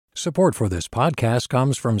Support for this podcast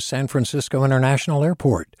comes from San Francisco International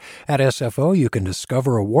Airport. At SFO, you can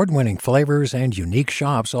discover award-winning flavors and unique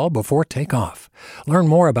shops all before takeoff. Learn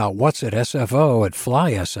more about what's at SFO at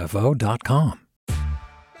flysfo.com.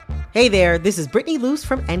 Hey there, this is Brittany Luce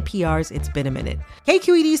from NPR's It's Been a Minute.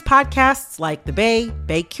 KQED's podcasts like The Bay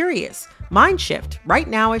Curious, Mindshift, Right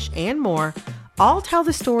Nowish, and more all tell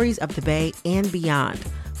the stories of the Bay and beyond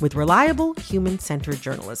with reliable, human-centered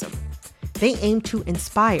journalism. They aim to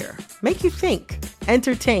inspire, make you think,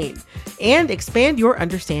 entertain, and expand your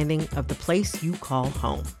understanding of the place you call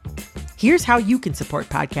home. Here's how you can support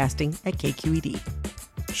podcasting at KQED.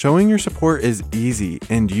 Showing your support is easy,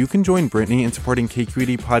 and you can join Brittany in supporting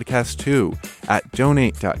KQED Podcast too at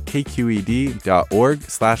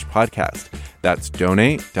donate.kqed.org/podcast. That's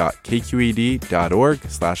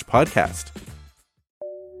donate.kqed.org/podcast.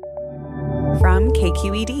 From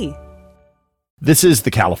KQED. This is the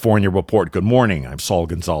California Report. Good morning. I'm Saul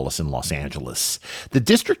Gonzalez in Los Angeles. The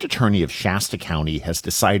district attorney of Shasta County has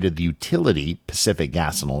decided the utility, Pacific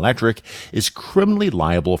Gas and Electric, is criminally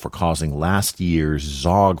liable for causing last year's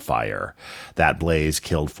Zog fire. That blaze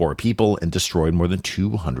killed 4 people and destroyed more than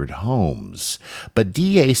 200 homes. But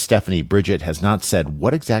DA Stephanie Bridget has not said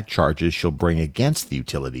what exact charges she'll bring against the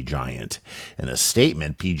utility giant. In a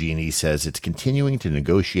statement, PG&E says it's continuing to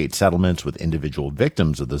negotiate settlements with individual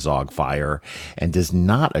victims of the Zog fire and does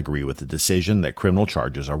not agree with the decision that criminal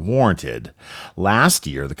charges are warranted. Last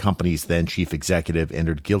year, the company's then chief executive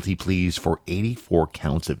entered guilty pleas for 84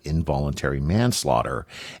 counts of involuntary manslaughter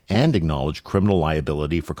and acknowledged criminal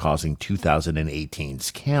liability for causing 2018's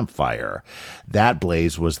Camp Fire. That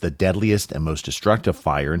blaze was the deadliest and most destructive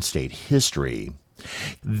fire in state history.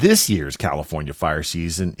 This year's California fire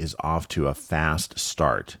season is off to a fast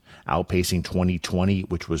start, outpacing 2020,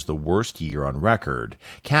 which was the worst year on record.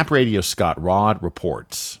 CapRadio's Scott Rod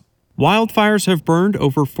reports. Wildfires have burned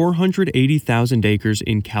over 480,000 acres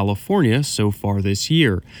in California so far this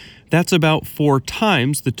year. That's about 4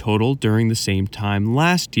 times the total during the same time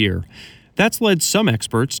last year. That's led some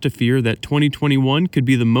experts to fear that 2021 could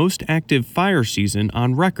be the most active fire season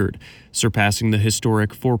on record, surpassing the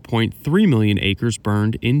historic 4.3 million acres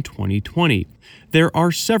burned in 2020. There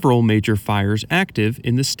are several major fires active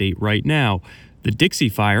in the state right now. The Dixie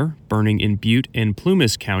Fire, burning in Butte and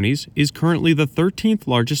Plumas counties, is currently the 13th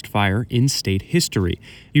largest fire in state history.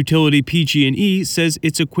 Utility PG&E says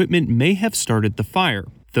its equipment may have started the fire,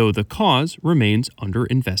 though the cause remains under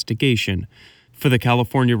investigation. For the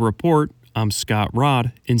California Report, I'm Scott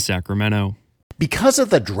Rod in Sacramento. Because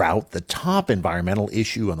of the drought, the top environmental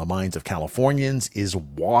issue on the minds of Californians is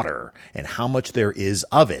water and how much there is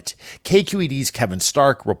of it. KQED's Kevin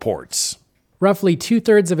Stark reports. Roughly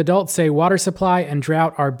 2/3 of adults say water supply and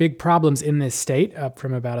drought are big problems in this state, up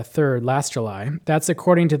from about 1/3 last July. That's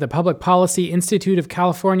according to the Public Policy Institute of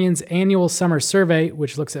Californians' annual summer survey,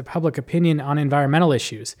 which looks at public opinion on environmental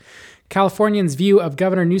issues. Californians' view of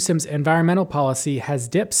Governor Newsom's environmental policy has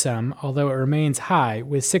dipped some, although it remains high,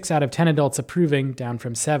 with 6 out of 10 adults approving, down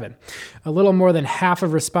from 7. A little more than half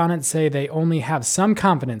of respondents say they only have some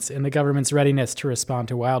confidence in the government's readiness to respond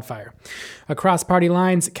to wildfire. Across party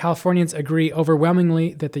lines, Californians agree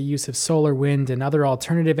overwhelmingly that the use of solar, wind, and other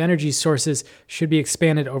alternative energy sources should be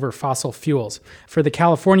expanded over fossil fuels. For the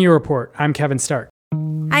California Report, I'm Kevin Stark.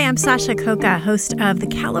 Hi, I'm Sasha Koka, host of the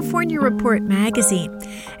California Report magazine.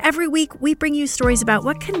 Every week, we bring you stories about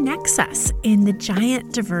what connects us in the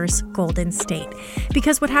giant, diverse Golden State.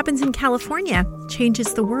 Because what happens in California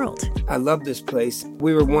changes the world. I love this place.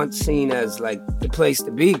 We were once seen as like the place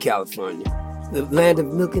to be, California. The land of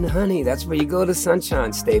milk and honey. That's where you go to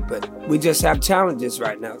Sunshine State, but we just have challenges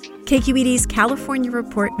right now. KQED's California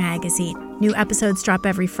Report magazine. New episodes drop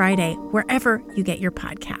every Friday, wherever you get your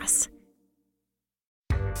podcasts.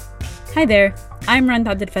 Hi there, I'm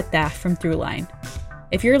Randa Abdel-Fattah from Throughline.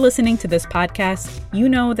 If you're listening to this podcast, you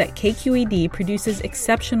know that KQED produces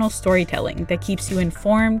exceptional storytelling that keeps you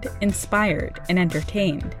informed, inspired, and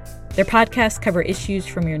entertained. Their podcasts cover issues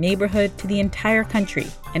from your neighborhood to the entire country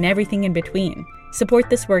and everything in between. Support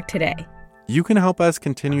this work today. You can help us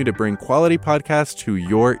continue to bring quality podcasts to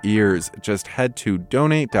your ears. Just head to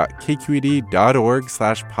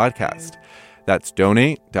donate.kqed.org/podcast. That's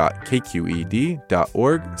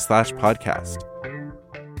donate.kqed.org/podcast.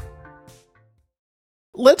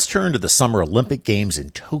 Let's turn to the Summer Olympic Games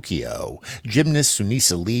in Tokyo. Gymnast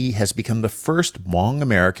Sunisa Lee has become the first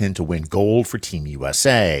Hmong-American to win gold for Team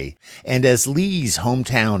USA. And as Lee's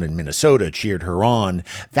hometown in Minnesota cheered her on,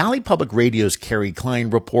 Valley Public Radio's Kerry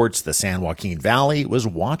Klein reports the San Joaquin Valley was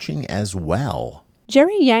watching as well.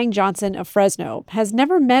 Jerry Yang Johnson of Fresno has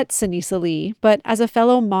never met Sunisa Lee, but as a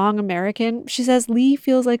fellow Hmong-American, she says Lee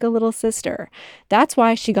feels like a little sister. That's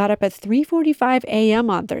why she got up at 3:45 a.m.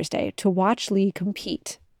 on Thursday to watch Lee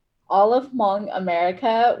compete. All of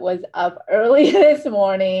Hmong-America was up early this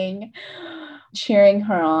morning cheering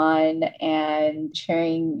her on and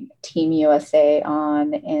cheering Team USA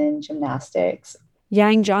on in gymnastics.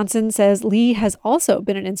 Yang Johnson says Lee has also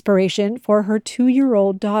been an inspiration for her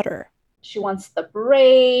 2-year-old daughter. She wants the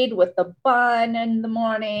braid with the bun in the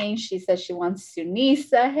morning. She says she wants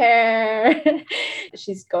Sunisa hair.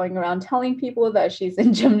 She's going around telling people that she's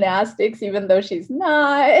in gymnastics, even though she's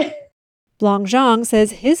not. Long Zhang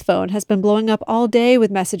says his phone has been blowing up all day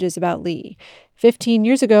with messages about Lee. 15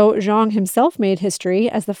 years ago, Zhang himself made history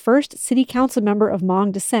as the first city council member of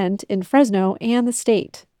Hmong descent in Fresno and the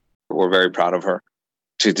state. We're very proud of her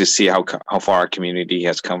to see how far our community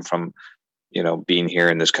has come from, being here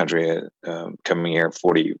in this country, coming here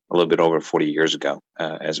a little bit over 40 years ago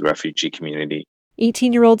as a refugee community.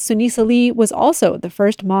 18-year-old Sunisa Lee was also the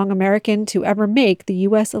first Hmong-American to ever make the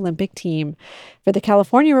U.S. Olympic team. For the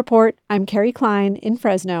California Report, I'm Kerry Klein in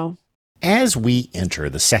Fresno. As we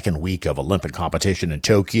enter the second week of Olympic competition in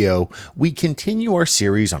Tokyo, we continue our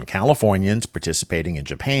series on Californians participating in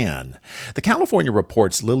Japan. The California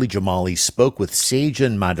Report's Lily Jamali spoke with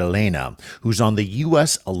Sagen Maddalena, who's on the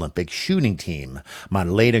U.S. Olympic shooting team.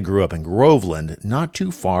 Maddalena grew up in Groveland, not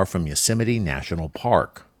too far from Yosemite National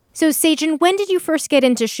Park. So, Sagen, when did you first get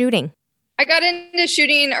into shooting? I got into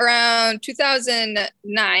shooting around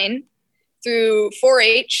 2009 through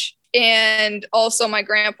 4-H. And also my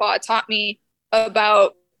grandpa taught me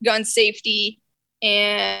about gun safety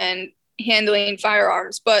and handling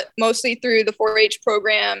firearms, but mostly through the 4-H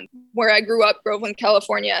program where I grew up, Groveland,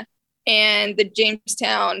 California, and the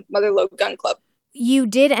Jamestown Motherlode Gun Club. You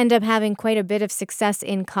did end up having quite a bit of success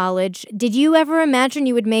in college. Did you ever imagine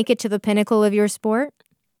you would make it to the pinnacle of your sport?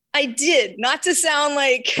 I did, not to sound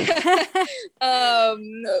like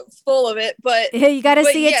full of it, but you got to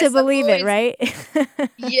see it to believe it, right?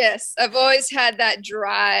 Yes, I've always had that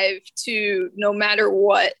drive to, no matter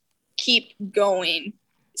what, keep going.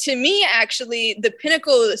 To me, actually, the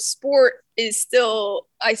pinnacle of the sport is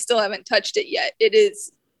I still haven't touched it yet. It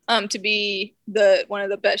is to be one of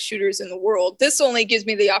the best shooters in the world. This only gives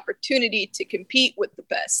me the opportunity to compete with the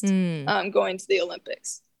best going to the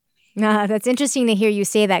Olympics. That's interesting to hear you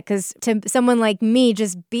say that, because to someone like me,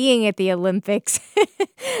 just being at the Olympics,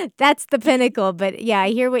 that's the pinnacle. But yeah,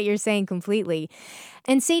 I hear what you're saying completely.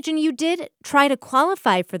 And Sagen, you did try to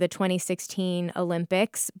qualify for the 2016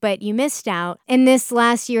 Olympics, but you missed out. And this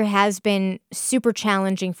last year has been super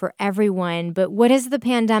challenging for everyone. But what has the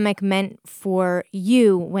pandemic meant for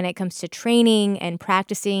you when it comes to training and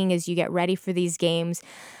practicing as you get ready for these games?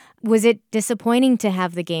 Was it disappointing to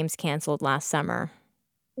have the games canceled last summer?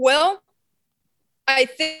 Well, I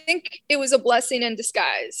think it was a blessing in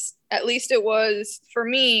disguise. At least it was for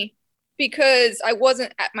me, because I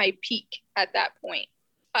wasn't at my peak at that point.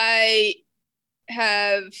 I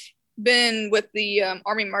have been with the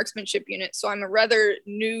Army Marksmanship Unit, so I'm a rather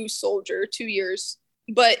new soldier, 2 years.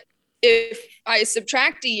 But if I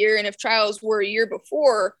subtract a year, and if trials were a year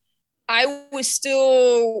before, I was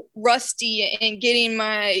still rusty and getting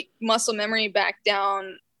my muscle memory back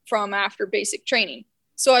down from after basic training.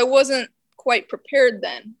 So I wasn't quite prepared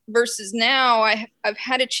then, versus now I've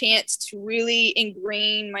had a chance to really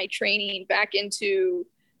ingrain my training back into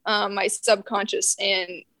my subconscious,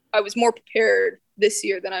 and I was more prepared this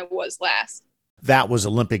year than I was last. That was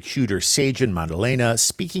Olympic shooter Sagen Maddalena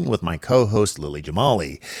speaking with my co-host Lily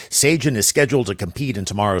Jamali. Sagen is scheduled to compete in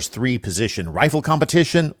tomorrow's 3-position rifle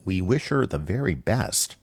competition. We wish her the very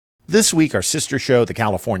best. This week, our sister show, the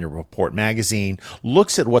California Report magazine,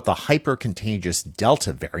 looks at what the hyper-contagious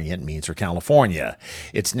Delta variant means for California.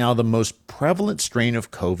 It's now the most prevalent strain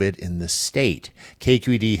of COVID in the state.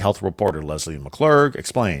 KQED health reporter Leslie McClurg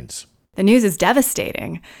explains. The news is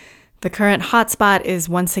devastating. The current hotspot is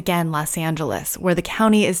once again Los Angeles, where the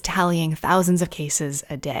county is tallying thousands of cases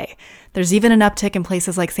a day. There's even an uptick in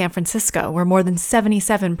places like San Francisco, where more than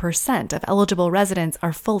 77% of eligible residents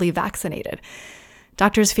are fully vaccinated.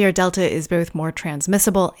 Doctors fear Delta is both more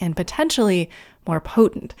transmissible and potentially more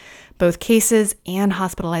potent. Both cases and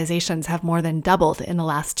hospitalizations have more than doubled in the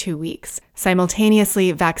last 2 weeks.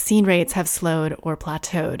 Simultaneously, vaccine rates have slowed or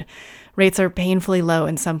plateaued. Rates are painfully low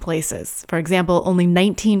in some places. For example, only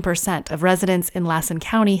 19% of residents in Lassen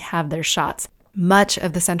County have their shots. Much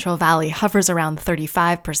of the Central Valley hovers around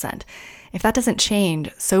 35%. If that doesn't change,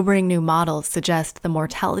 sobering new models suggest the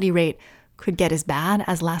mortality rate could get as bad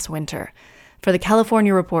as last winter. For the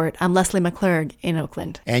California Report, I'm Leslie McClurg in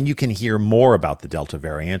Oakland. And you can hear more about the Delta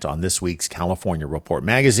variant on this week's California Report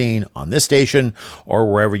magazine, on this station,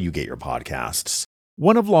 or wherever you get your podcasts.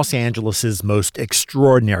 One of Los Angeles's most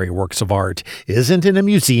extraordinary works of art isn't in a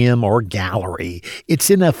museum or gallery. It's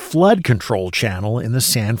in a flood control channel in the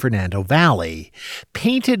San Fernando Valley.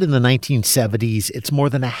 Painted in the 1970s, it's more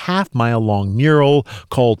than a half-mile-long mural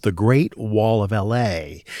called The Great Wall of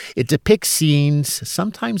L.A. It depicts scenes,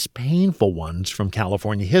 sometimes painful ones, from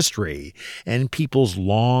California history and people's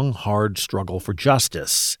long, hard struggle for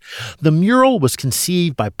justice. The mural was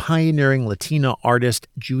conceived by pioneering Latina artist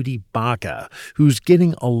Judy Baca, who's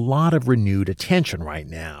getting a lot of renewed attention right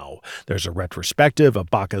now. There's a retrospective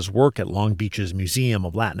of Baca's work at Long Beach's Museum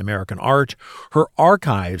of Latin American Art. Her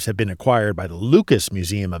archives have been acquired by the Lucas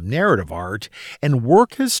Museum of Narrative Art, and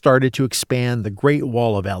work has started to expand the Great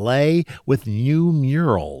Wall of L.A. with new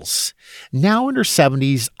murals. Now in her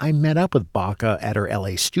 70s, I met up with Baca at her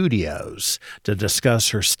L.A. studios to discuss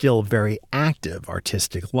her still very active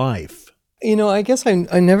artistic life. I guess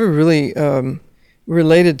I never really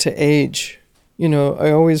related to age. I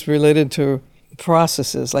always related to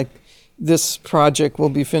processes, like this project will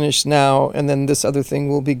be finished now and then this other thing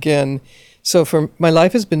will begin. So my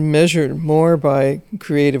life has been measured more by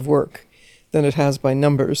creative work than it has by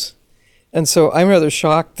numbers. And so I'm rather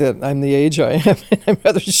shocked that I'm the age I am. I'm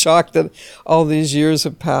rather shocked that all these years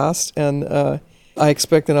have passed. And I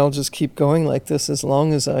expect that I'll just keep going like this as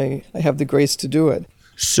long as I have the grace to do it.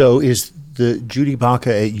 So is the Judy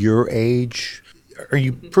Baca at your age, are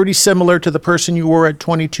you pretty similar to the person you were at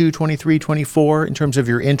 22, 23, 24 in terms of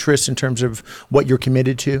your interests, in terms of what you're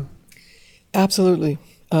committed to? Absolutely.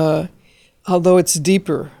 Although it's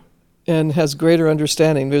deeper and has greater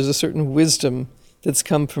understanding, there's a certain wisdom that's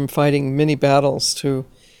come from fighting many battles to,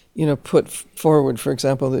 put forward, for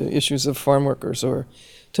example, the issues of farm workers, or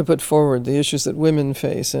to put forward the issues that women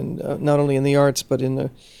face, and not only in the arts, but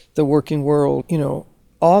in the working world.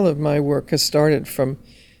 All of my work has started from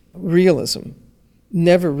realism,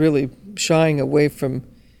 never really shying away from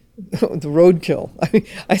the roadkill.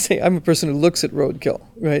 I say I'm a person who looks at roadkill,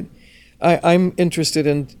 right? I'm interested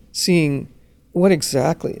in seeing what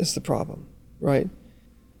exactly is the problem, right?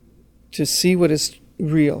 To see what is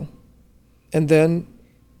real, and then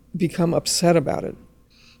become upset about it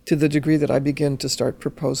to the degree that I begin to start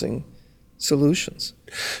proposing solutions.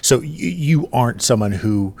 So you aren't someone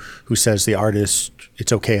who says the artist,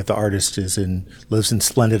 it's okay if the artist lives in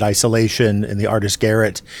splendid isolation in the artist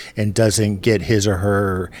garret and doesn't get his or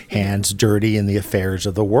her hands dirty in the affairs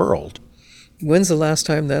of the world. When's the last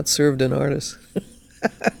time that served an artist?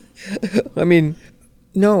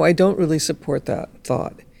 No, I don't really support that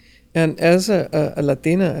thought. And as a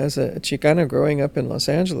Latina, as a Chicana growing up in Los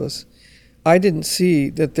Angeles, I didn't see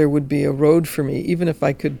that there would be a road for me, even if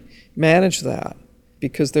I could manage that,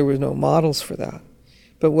 because there were no models for that.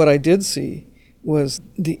 But what I did see was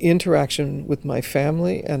the interaction with my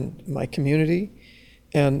family and my community,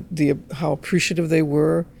 and how appreciative they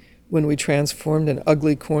were when we transformed an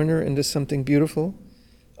ugly corner into something beautiful.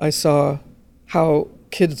 I saw how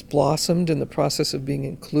kids blossomed in the process of being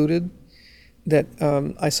included, that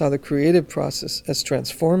I saw the creative process as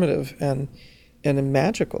transformative and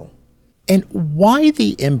magical. And why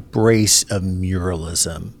the embrace of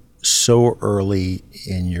muralism so early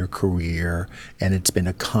in your career, and it's been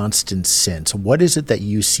a constant since? What is it that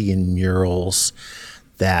you see in murals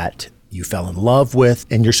that you fell in love with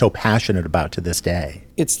and you're so passionate about to this day?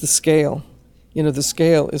 It's the scale. The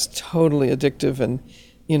scale is totally addictive and,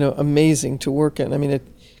 amazing to work in.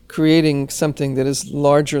 Creating something that is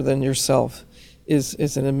larger than yourself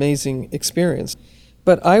is an amazing experience.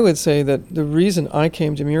 But I would say that the reason I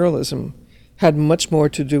came to muralism had much more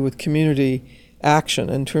to do with community action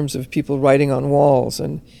in terms of people writing on walls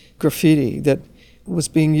and graffiti that was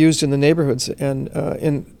being used in the neighborhoods and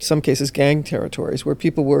in some cases gang territories, where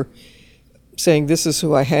people were saying, this is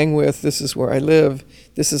who I hang with, this is where I live,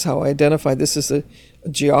 this is how I identify, this is a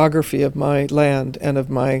geography of my land and of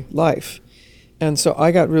my life. And so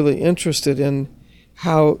I got really interested in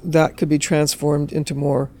how that could be transformed into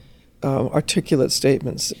more articulate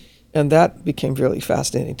statements. And that became really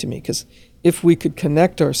fascinating to me, because if we could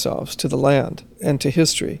connect ourselves to the land and to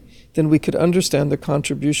history, then we could understand the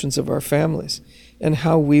contributions of our families and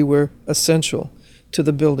how we were essential to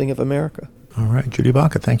the building of America. All right, Judy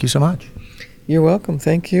Baca, thank you so much. You're welcome.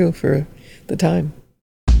 Thank you for the time.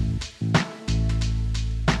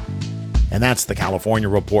 And that's the California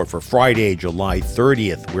Report for Friday, July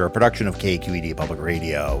 30th. We're a production of KQED Public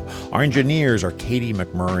Radio. Our engineers are Katie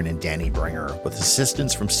McMurrin and Danny Bringer, with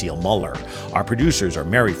assistance from Seal Muller. Our producers are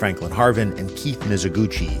Mary Franklin Harvin and Keith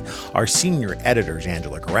Mizuguchi. Our senior editor is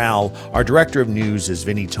Angela Corral. Our director of news is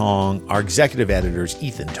Vinnie Tong. Our executive editor is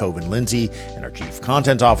Ethan Tobin Lindsay. And our chief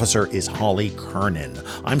content officer is Holly Kernan.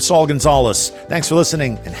 I'm Saul Gonzalez. Thanks for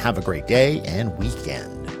listening, and have a great day and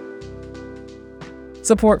weekend.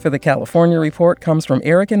 Support for the California Report comes from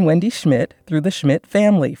Eric and Wendy Schmidt through the Schmidt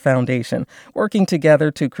Family Foundation, working together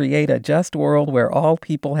to create a just world where all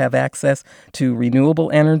people have access to renewable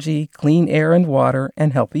energy, clean air and water,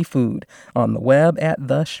 and healthy food. On the web at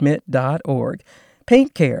theschmidt.org.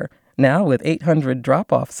 Paint Care, now with 800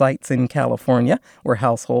 drop-off sites in California, where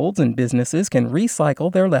households and businesses can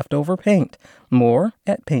recycle their leftover paint. More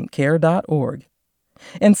at paintcare.org.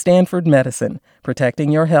 And Stanford Medicine,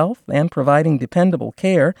 protecting your health and providing dependable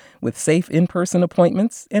care with safe in-person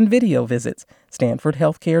appointments and video visits.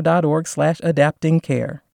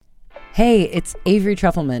 StanfordHealthcare.org/adaptingcare. Hey, it's Avery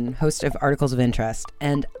Trufelman, host of Articles of Interest.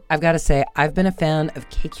 And I've got to say, I've been a fan of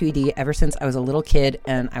KQED ever since I was a little kid,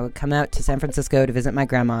 and I would come out to San Francisco to visit my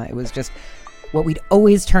grandma. It was just what we'd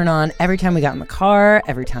always turn on every time we got in the car,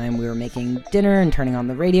 every time we were making dinner and turning on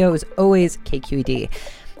the radio. It was always KQED.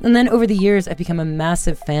 And then over the years, I've become a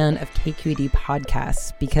massive fan of KQED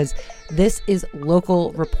podcasts because this is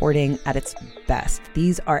local reporting at its best.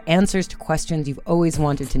 These are answers to questions you've always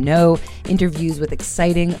wanted to know, interviews with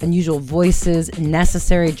exciting, unusual voices,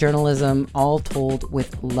 necessary journalism, all told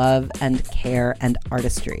with love and care and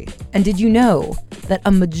artistry. And did you know that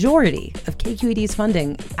a majority of KQED's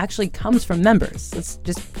funding actually comes from members? It's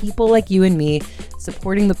just people like you and me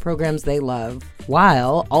supporting the programs they love,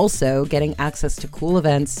 while also getting access to cool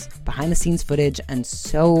events, behind-the-scenes footage, and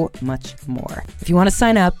so much more. If you want to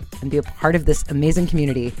sign up and be a part of this amazing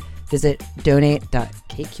community, visit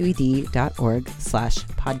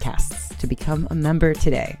donate.kqed.org/podcasts to become a member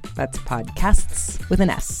today. That's podcasts with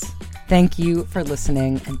an S. Thank you for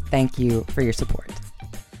listening, and thank you for your support.